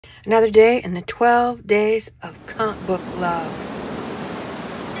Another day in the 12 days of comp book love.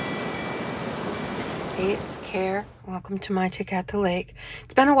 Hey, it's Care. Welcome to my Tick at the Lake.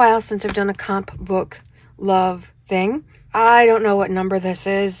 It's been a while since I've done a comp book love thing. I don't know what number this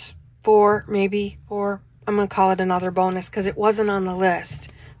is. 4, maybe 4. I'm going to call it another bonus because it wasn't on the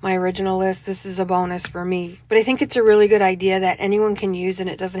list. My original list, this is a bonus for me. But I think it's a really good idea that anyone can use, and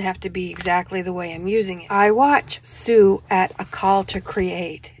it doesn't have to be exactly the way I'm using it. I watch Sue at A Call to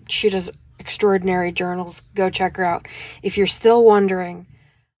Create. She does extraordinary journals. Go check her out. If you're still wondering,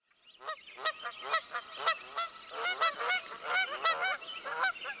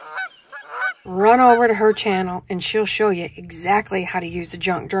 run over to her channel and she'll show you exactly how to use a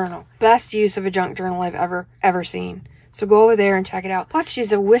junk journal. Best use of a junk journal I've ever seen. So go over there and check it out. Plus,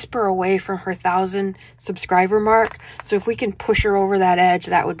 she's a whisper away from her 1,000 subscriber mark. So if we can push her over that edge,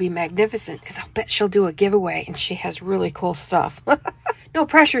 that would be magnificent. Because I'll bet she'll do a giveaway, and she has really cool stuff. No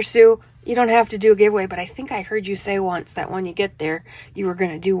pressure, Sue. You don't have to do a giveaway, but I think I heard you say once that when you get there, you were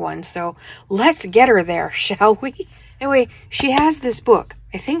going to do one. So let's get her there, shall we? Anyway, she has this book.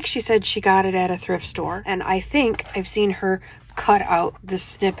 I think she said she got it at a thrift store. And I think I've seen her cut out the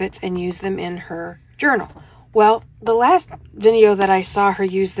snippets and use them in her journal. Well, the last video that I saw her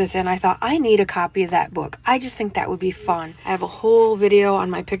use this in, I thought, I need a copy of that book. I just think that would be fun. I have a whole video on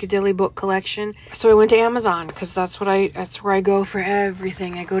my Piccadilly book collection. So I went to Amazon because that's where I go for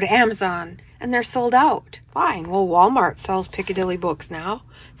everything. I go to Amazon and they're sold out. Fine. Well, Walmart sells Piccadilly books now.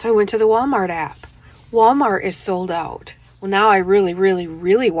 So I went to the Walmart app. Walmart is sold out. Well, now I really, really,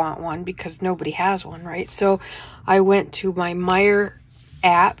 really want one because nobody has one, right? So I went to my Meijer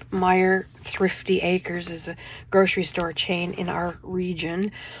app. Meijer Thrifty Acres is a grocery store chain in our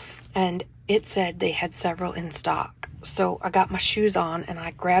region, and it said they had several in stock. So I got my shoes on and I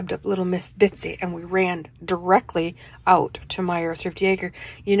grabbed up little Miss Bitsy and we ran directly out to Meijer Thrifty Acre.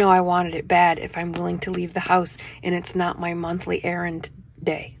 You know I wanted it bad if I'm willing to leave the house and it's not my monthly errand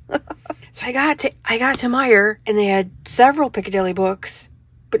day. So I got to Meijer and they had several Piccadilly books,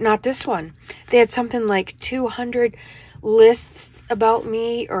 but not this one. They had something like 200 lists about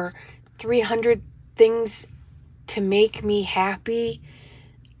me or 300 things to make me happy.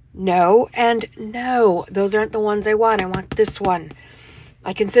 No, and no, those aren't the ones I want. I want this one.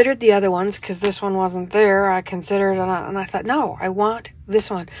 I considered the other ones because this one wasn't there. I considered and I thought, no, I want this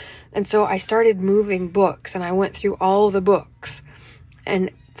one. And so I started moving books and I went through all the books,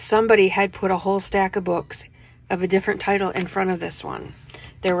 and somebody had put a whole stack of books of a different title in front of this one.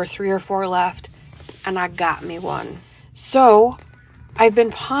 There were 3 or 4 left and I got me one. So I've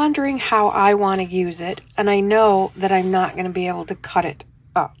been pondering how I want to use it, and I know that I'm not going to be able to cut it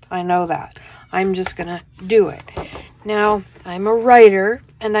up. I know that. I'm just going to do it. Now, I'm a writer,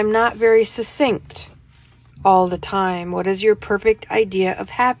 and I'm not very succinct all the time. What is your perfect idea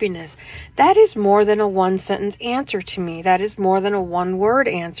of happiness? That is more than a 1-sentence answer to me. That is more than a 1-word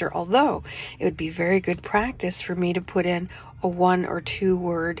answer, although it would be very good practice for me to put in a 1 or 2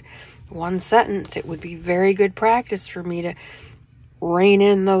 word 1 sentence. It would be very good practice for me to rein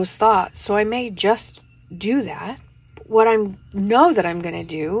in those thoughts. So I may just do that. What I know that I'm going to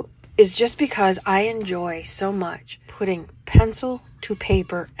do is, just because I enjoy so much putting pencil to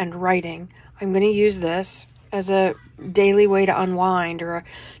paper and writing, I'm going to use this as a daily way to unwind, or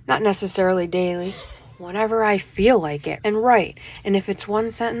not necessarily daily, whenever I feel like it, and write. And if it's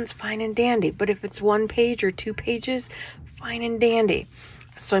 1 sentence, fine and dandy. But if it's 1 page or 2 pages, fine and dandy.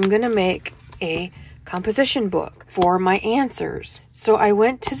 So I'm going to make a composition book for my answers. So I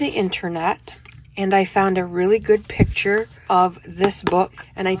went to the internet and I found a really good picture of this book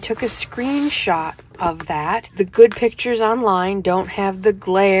and I took a screenshot of that. The good pictures online don't have the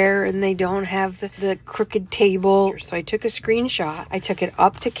glare and they don't have the crooked table. So I took a screenshot. I took it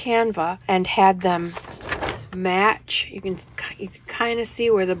up to Canva and had them match. You can kind of see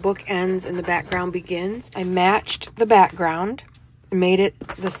where the book ends and the background begins. I matched the background, made it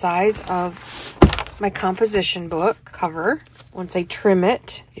the size of my composition book cover. Once I trim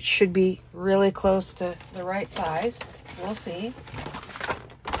it, it should be really close to the right size. We'll see.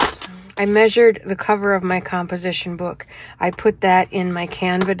 I measured the cover of my composition book. I put that in my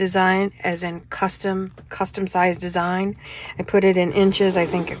Canva design, as in custom size design. I put it in inches. I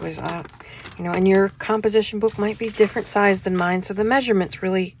think it was, and your composition book might be different size than mine, so the measurements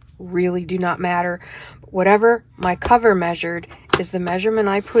really do not matter. Whatever my cover measured is the measurement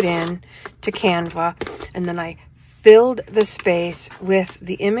I put in to Canva, and then I filled the space with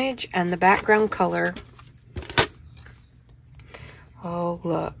the image and the background color. Oh,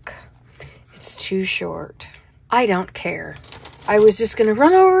 look. It's too short. I don't care. I was just going to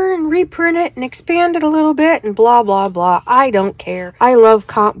run over and reprint it and expand it a little bit and blah, blah, blah. I don't care. I love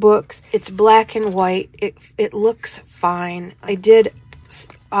comp books. It's black and white. It looks fine. I did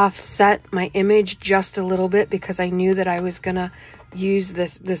offset my image just a little bit because I knew that I was going to use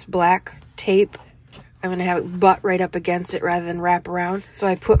this black tape. I'm going to have it butt right up against it rather than wrap around. So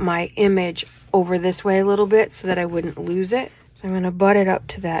I put my image over this way a little bit so that I wouldn't lose it. So I'm going to butt it up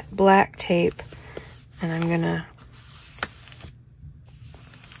to that black tape, and I'm going to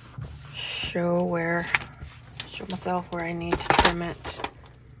show myself where I need to trim it.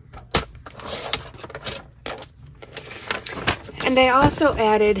 And I also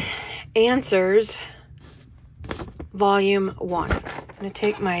added Answers Volume 1. I'm going to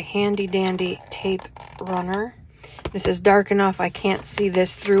take my handy dandy tape runner. This is dark enough I can't see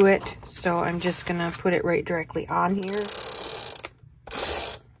this through it, so I'm just going to put it right directly on here.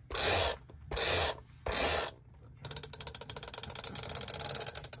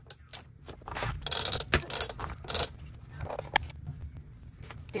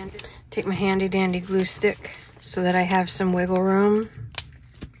 Take my handy dandy glue stick so that I have some wiggle room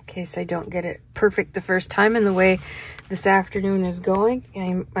in case I don't get it perfect the first time. And the way this afternoon is going,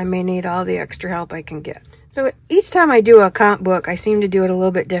 I may need all the extra help I can get. So each time I do a comp book, I seem to do it a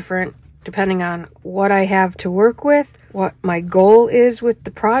little bit different depending on what I have to work with, what my goal is with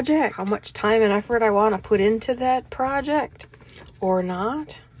the project, how much time and effort I want to put into that project or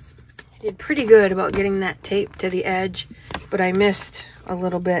not. I did pretty good about getting that tape to the edge, but I missed a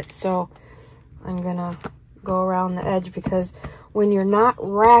little bit, so I'm gonna go around the edge because when you're not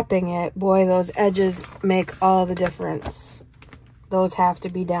wrapping it, boy, those edges make all the difference. Those have to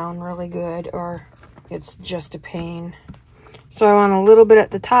be down really good or it's just a pain. So I want a little bit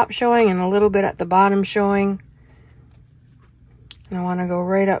at the top showing and a little bit at the bottom showing. And I want to go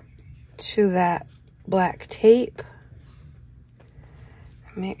right up to that black tape.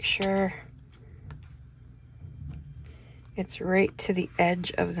 Make sure it's right to the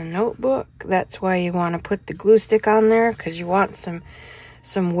edge of the notebook. That's why you want to put the glue stick on there, because you want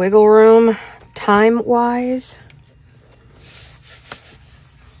some wiggle room time-wise.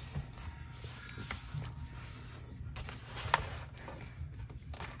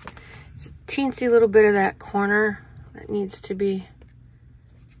 It's a teensy little bit of that corner that needs to be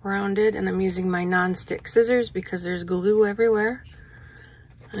rounded, and I'm using my non-stick scissors because there's glue everywhere.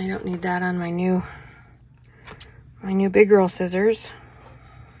 And I don't need that on my new Big Girl scissors.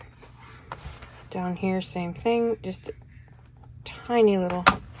 Down here, same thing, just a tiny little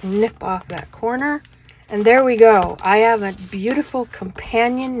nip off that corner. And there we go. I have a beautiful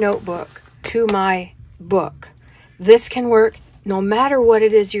companion notebook to my book. This can work no matter what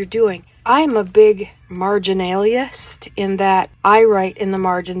it is you're doing. I'm a big marginalist in that I write in the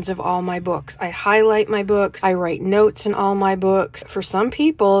margins of all my books. I highlight my books. I write notes in all my books. For some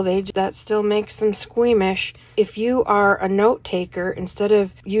people, that still makes them squeamish. If you are a note taker, instead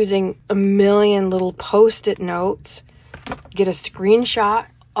of using a million little post-it notes, get a screenshot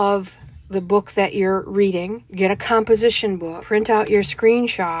of the book that you're reading, get a composition book, print out your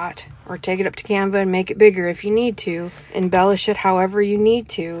screenshot, or take it up to Canva and make it bigger if you need to, embellish it however you need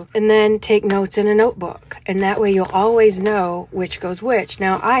to, and then take notes in a notebook. And that way you'll always know which goes which.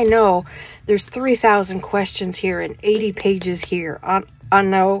 Now, I know there's 3,000 questions here and 80 pages here. I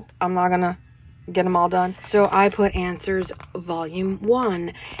know I'm not gonna get them all done. So I put Answers Volume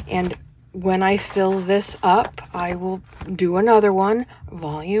 1, and when I fill this up, I will do another one,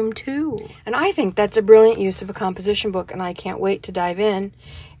 Volume 2. And I think that's a brilliant use of a composition book, and I can't wait to dive in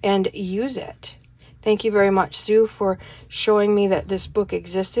and use it. Thank you very much, Sue, for showing me that this book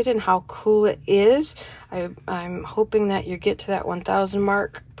existed and how cool it is. I'm hoping that you get to that 1,000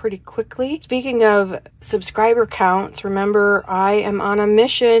 mark pretty quickly. Speaking of subscriber counts, remember I am on a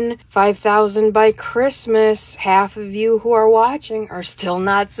mission, 5,000 by Christmas. Half of you who are watching are still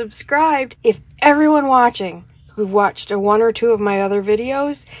not subscribed. If everyone watching who've watched one or two of my other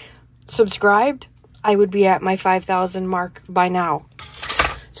videos subscribed, I would be at my 5,000 mark by now.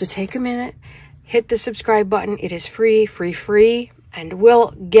 So take a minute, hit the subscribe button. It is free, and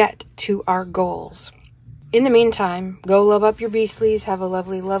we'll get to our goals. In the meantime, go love up your beastlies. Have a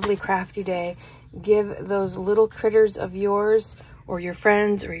lovely, lovely crafty day. Give those little critters of yours or your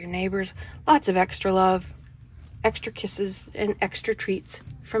friends or your neighbors lots of extra love, extra kisses, and extra treats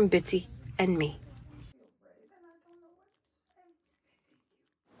from Bitsy and me.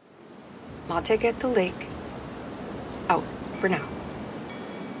 Mate at the lake. Out for now.